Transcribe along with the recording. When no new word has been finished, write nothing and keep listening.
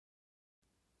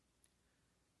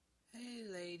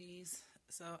ladies.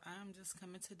 So I'm just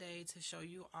coming today to show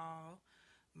you all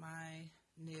my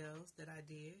nails that I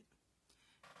did,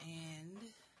 and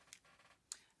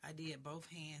I did both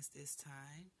hands this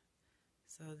time.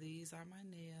 So these are my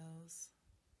nails.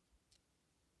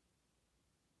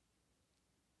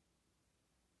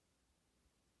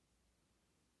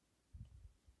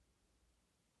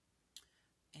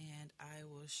 And I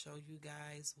will show you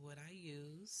guys what I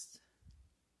used.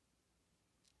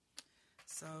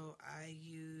 So I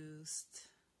used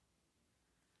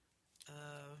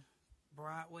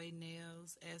Broadway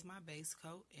nails as my base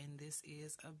coat, and this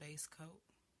is a base coat.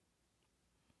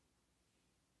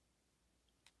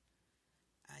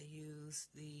 I used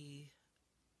the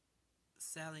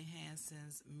Sally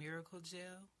Hansen's Miracle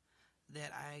Gel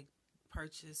that I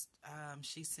purchased.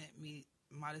 She sent me,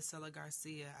 Maricela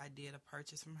Garcia, I did a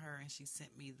purchase from her, and she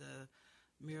sent me the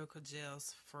Miracle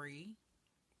Gels free.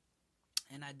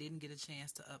 And I didn't get a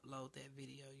chance to upload that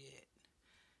video yet.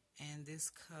 And this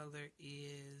color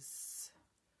is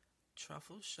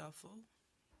Truffle Shuffle.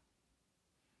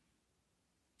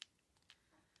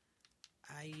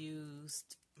 I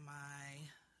used my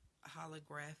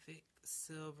holographic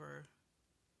silver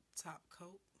top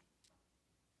coat.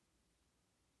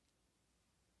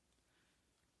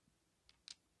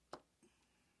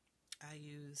 I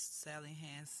used Sally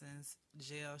Hansen's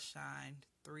Gel Shine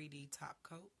 3D top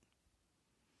coat.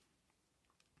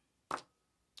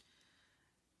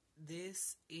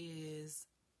 This is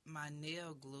my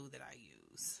nail glue that I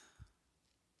use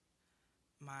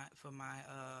for my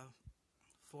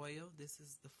foil. This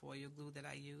is the foil glue that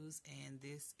I use, and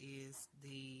this is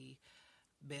the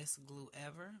best glue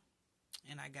ever,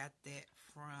 and I got that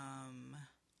from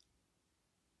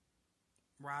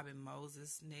Robin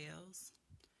Moses Nails.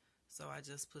 So I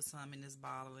just put some in this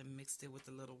bottle and mixed it with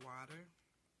a little water.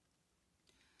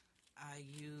 I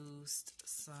used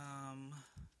some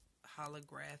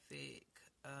holographic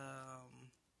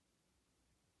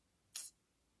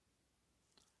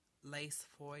lace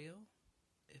foil,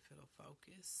 if it'll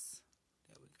focus.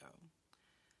 There we go.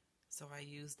 So I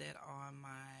used that on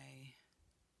my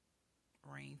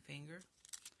ring finger.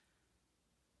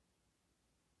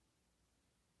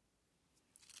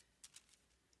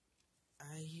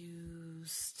 I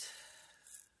used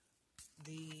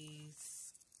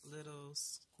these little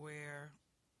square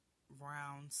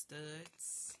round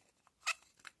studs.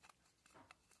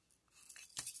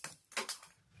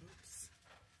 Oops.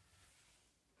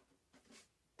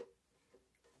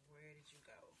 Where did you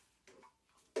go?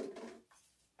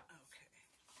 Okay.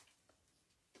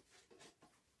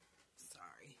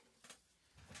 Sorry.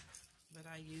 But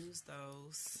I used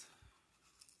those.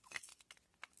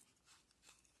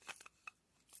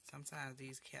 Sometimes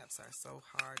these caps are so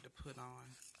hard to put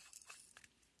on.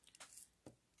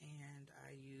 And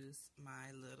I use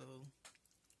my little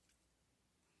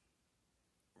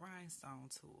rhinestone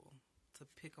tool to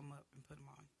pick them up and put them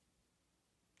on.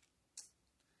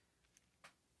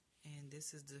 And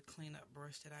this is the cleanup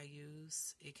brush that I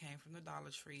use. It came from the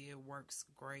Dollar Tree. It works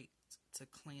great to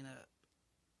clean up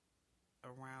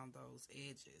around those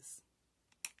edges.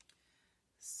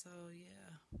 So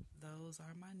yeah, those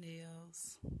are my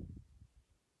nails.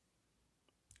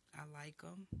 I like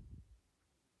them.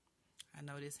 I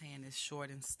know this hand is short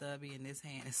and stubby and this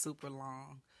hand is super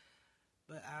long,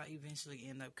 but I'll eventually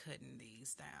end up cutting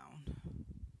these down.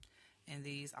 And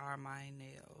these are my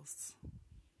nails.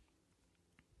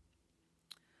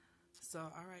 So,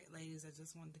 alright ladies, I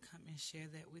just wanted to come and share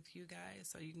that with you guys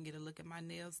so you can get a look at my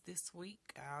nails this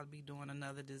week. I'll be doing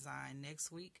another design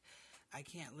next week. I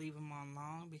can't leave them on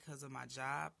long because of my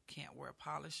job. Can't wear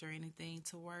polish or anything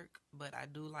to work, but I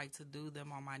do like to do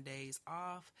them on my days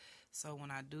off. So when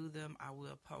I do them, I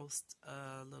will post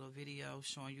a little video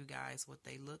showing you guys what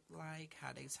they look like,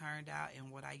 how they turned out,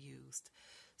 and what I used.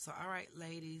 So, alright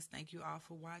ladies, thank you all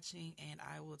for watching, and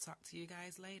I will talk to you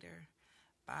guys later.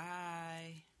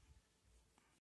 Bye.